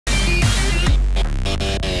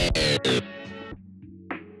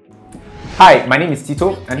Hi, my name is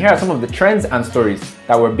Tito, and here are some of the trends and stories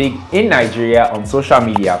that were big in Nigeria on social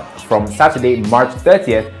media from Saturday, March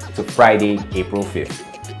 30th to Friday, April 5th.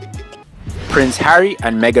 Prince Harry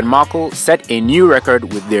and Meghan Markle set a new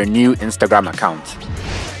record with their new Instagram account.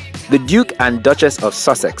 The Duke and Duchess of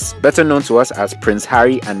Sussex, better known to us as Prince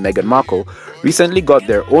Harry and Meghan Markle, recently got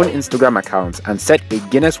their own Instagram account and set a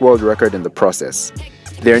Guinness World Record in the process.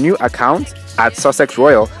 Their new account,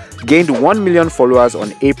 @SussexRoyal, gained 1 million followers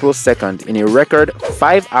on April 2nd in a record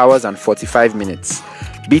 5 hours and 45 minutes,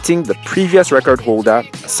 beating the previous record holder,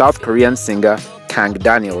 South Korean singer Kang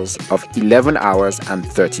Daniels, of 11 hours and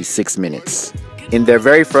 36 minutes. In their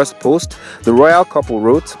very first post, the royal couple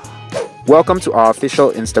wrote, "Welcome to our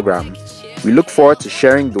official Instagram. We look forward to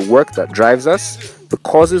sharing the work that drives us, the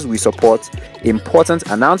causes we support, important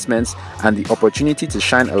announcements, and the opportunity to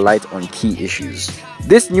shine a light on key issues."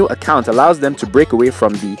 This new account allows them to break away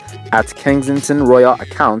from the @Kensington Royal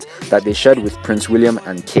account that they shared with Prince William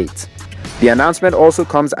and Kate. The announcement also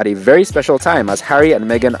comes at a very special time as Harry and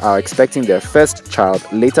Meghan are expecting their first child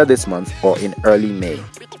later this month or in early May.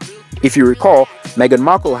 If you recall, Meghan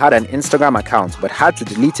Markle had an Instagram account but had to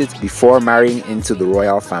delete it before marrying into the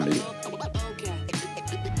royal family.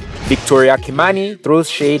 Victoria Kimani throws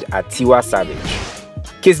shade at Tiwa Savage.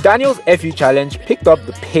 Kiss Daniel's FU challenge picked up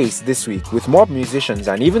the pace this week, with more musicians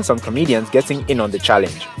and even some comedians getting in on the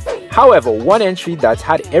challenge. However, one entry that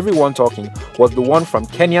had everyone talking was the one from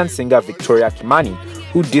Kenyan singer Victoria Kimani,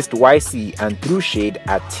 who dissed Ycee and threw shade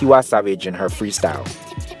at Tiwa Savage in her freestyle.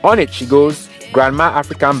 On it she goes, "Grandma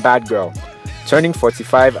African bad girl, turning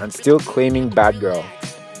 45 and still claiming bad girl.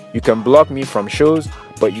 You can block me from shows,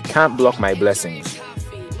 but you can't block my blessings.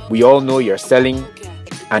 We all know you're selling,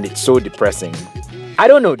 and it's so depressing." I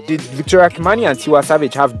don't know, did Victoria Kimani and Tiwa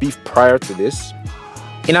Savage have beef prior to this?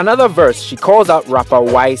 In another verse, she calls out rapper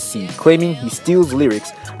Ycee, claiming he steals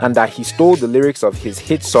lyrics and that he stole the lyrics of his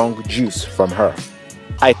hit song Juice from her.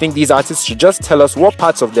 I think these artists should just tell us what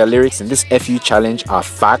parts of their lyrics in this FU challenge are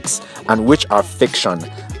facts and which are fiction,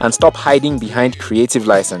 and stop hiding behind creative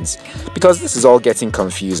license, because this is all getting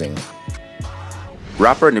confusing.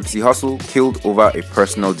 Rapper Nipsey Hussle killed over a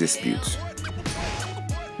personal dispute.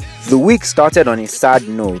 The week started on a sad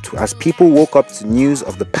note as people woke up to news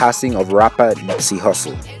of the passing of rapper Nipsey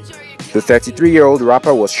Hussle. The 33-year-old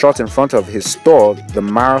rapper was shot in front of his store, the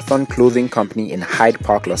Marathon Clothing Company in Hyde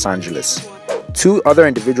Park, Los Angeles. 2 other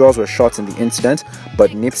individuals were shot in the incident,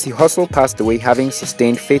 but Nipsey Hussle passed away having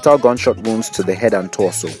sustained fatal gunshot wounds to the head and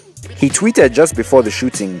torso. He tweeted just before the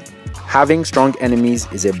shooting, "Having strong enemies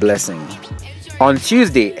is a blessing." On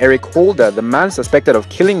Tuesday, Eric Holder, the man suspected of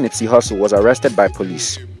killing Nipsey Hussle, was arrested by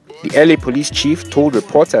police. The LA police chief told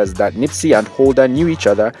reporters that Nipsey and Holder knew each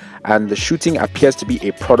other and the shooting appears to be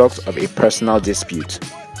a product of a personal dispute.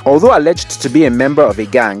 Although alleged to be a member of a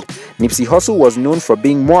gang, Nipsey Hussle was known for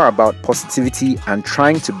being more about positivity and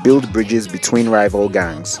trying to build bridges between rival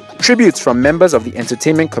gangs. Tributes from members of the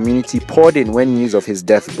entertainment community poured in when news of his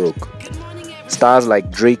death broke. Stars like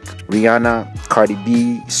Drake, Rihanna, Cardi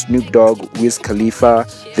B, Snoop Dogg, Wiz Khalifa,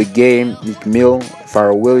 The Game, Meek Mill,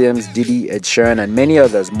 Pharrell Williams, Diddy, Ed Sheeran, and many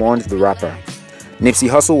others mourned the rapper. Nipsey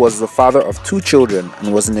Hussle was the father of 2 children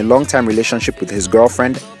and was in a long-time relationship with his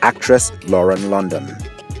girlfriend, actress Lauren London.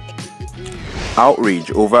 Outrage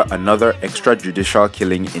over another extrajudicial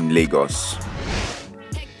killing in Lagos.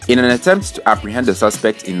 In an attempt to apprehend the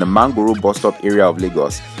suspect in the Mangoro bus stop area of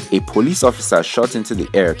Lagos, a police officer shot into the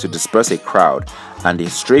air to disperse a crowd, and a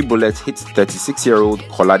stray bullet hit 36-year-old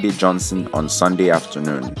Kolade Johnson on Sunday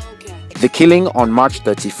afternoon. The killing on March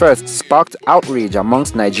 31st sparked outrage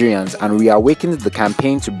amongst Nigerians and reawakened the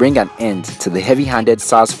campaign to bring an end to the heavy-handed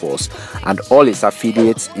SARS force and all its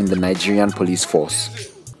affiliates in the Nigerian police force.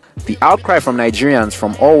 The outcry from Nigerians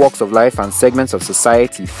from all walks of life and segments of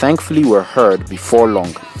society thankfully were heard before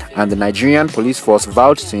long, and the Nigerian police force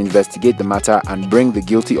vowed to investigate the matter and bring the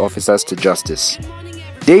guilty officers to justice.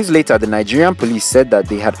 Days later, the Nigerian police said that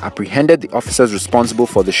they had apprehended the officers responsible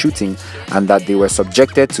for the shooting and that they were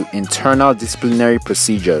subjected to internal disciplinary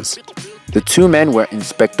procedures. The 2 men were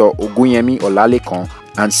Inspector Ogunyemi Olalekon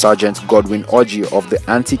and Sergeant Godwin Oji of the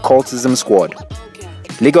Anti-Cultism Squad.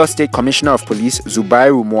 Lagos State Commissioner of Police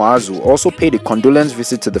Zubairu Muazu also paid a condolence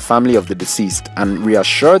visit to the family of the deceased and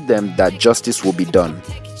reassured them that justice will be done.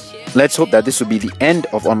 Let's hope that this will be the end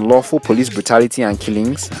of unlawful police brutality and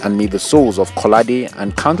killings, and may the souls of Kolade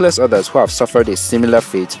and countless others who have suffered a similar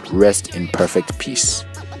fate rest in perfect peace.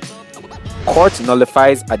 Court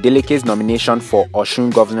nullifies Adeleke's nomination for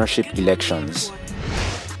Osun Governorship elections.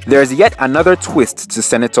 There is yet another twist to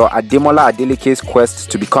Senator Ademola Adeleke's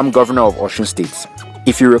quest to become governor of Osun State.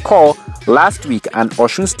 If you recall, Last week, an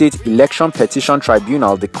Osun State Election Petition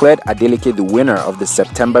Tribunal declared Adeleke the winner of the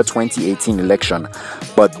September 2018 election.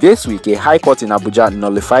 But this week, a High Court in Abuja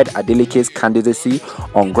nullified Adeleke's candidacy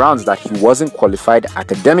on grounds that he wasn't qualified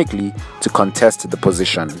academically to contest the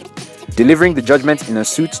position. Delivering the judgment in a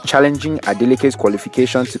suit challenging Adeleke's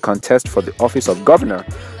qualification to contest for the office of governor,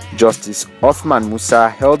 Justice Othman Musa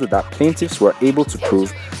held that plaintiffs were able to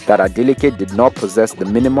prove that Adeleke did not possess the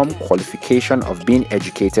minimum qualification of being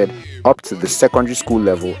educated up to the secondary school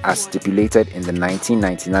level as stipulated in the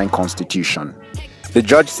 1999 Constitution. The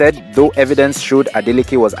judge said though evidence showed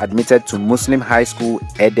Adeleke was admitted to Muslim High School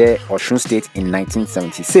Ede, Osun State in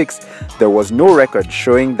 1976, there was no record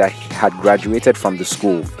showing that he had graduated from the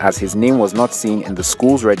school, as his name was not seen in the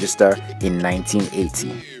school's register in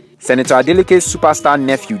 1980. Senator Adeleke's superstar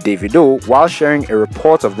nephew Davido, while sharing a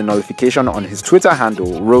report of the nullification on his Twitter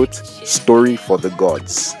handle, wrote, "Story for the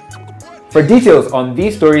gods." For details on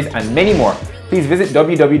these stories and many more, please visit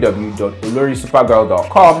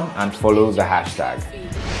www.olorisupergal.com and follow the hashtag.